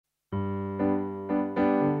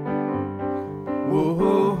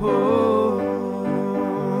Whoa,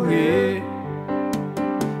 yeah.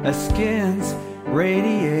 Our skins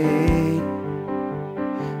radiate,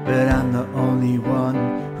 but I'm the only one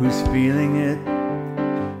who's feeling it.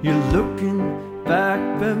 You're looking back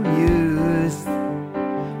bemused,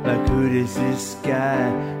 like who does this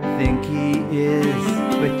guy think he is?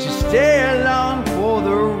 But you stay along for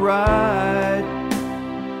the ride,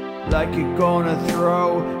 like you're gonna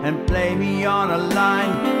throw and play me on a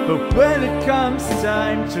line. But when it comes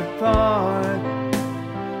time to part,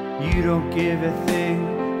 you don't give a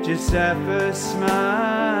thing, just have a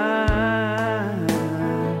smile.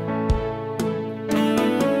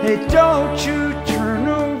 Hey, don't you turn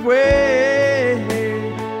away.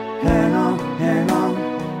 Hang on,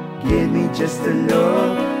 give me just a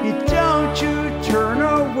look. You don't you turn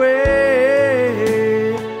away.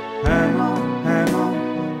 Hang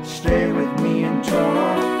on, stay with me and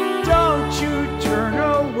talk. Don't you turn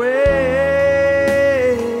away.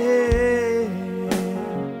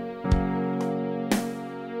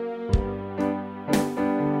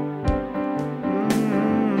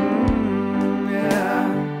 Yeah.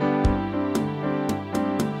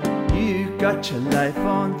 You got your life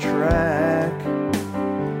on track.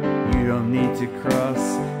 You don't need to cross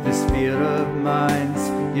this field of minds.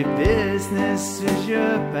 Your business is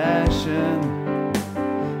your passion.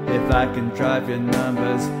 If I can drive your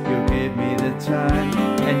numbers, you'll give me the time.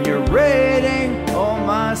 And you're rating all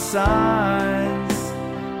my signs,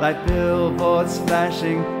 like billboards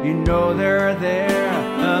flashing, you know they're there.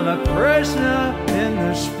 I'm a prisoner in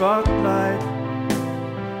the spotlight.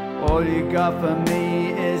 All you got for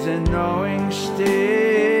me is a knowing stare.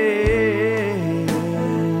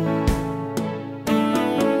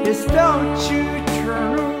 Yes, don't you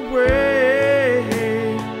turn away.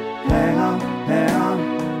 Hang on,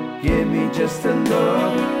 give me just a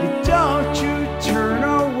look. You don't you turn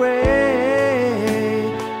away.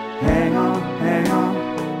 Hang on,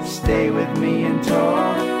 stay with me and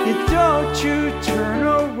talk. You don't you turn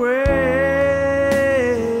away.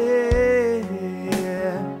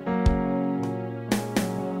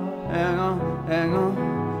 Hang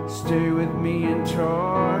on, stay with me and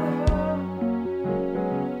talk.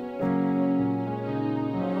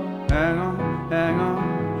 Hang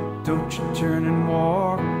on, don't you turn and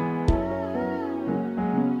walk.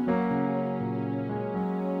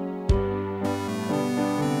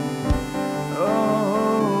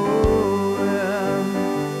 Oh, yeah.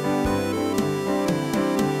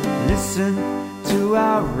 Listen to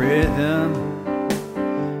our rhythm.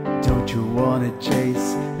 Don't you wanna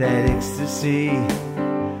chase that ecstasy?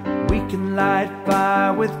 We can light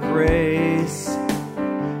fire with grace.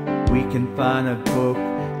 We can find a book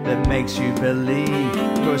that makes you believe.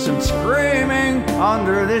 'Cause I'm screaming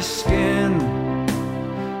under this skin.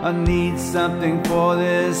 I need something for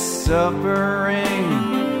this suffering.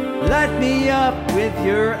 Light me up with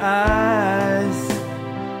your eyes.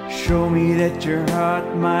 Show me that your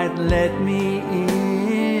heart might let me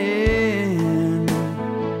in.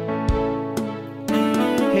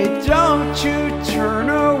 Hey, don't you turn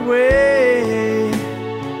away.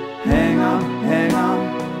 Hang on,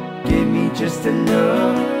 give me just a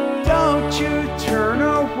look. Don't you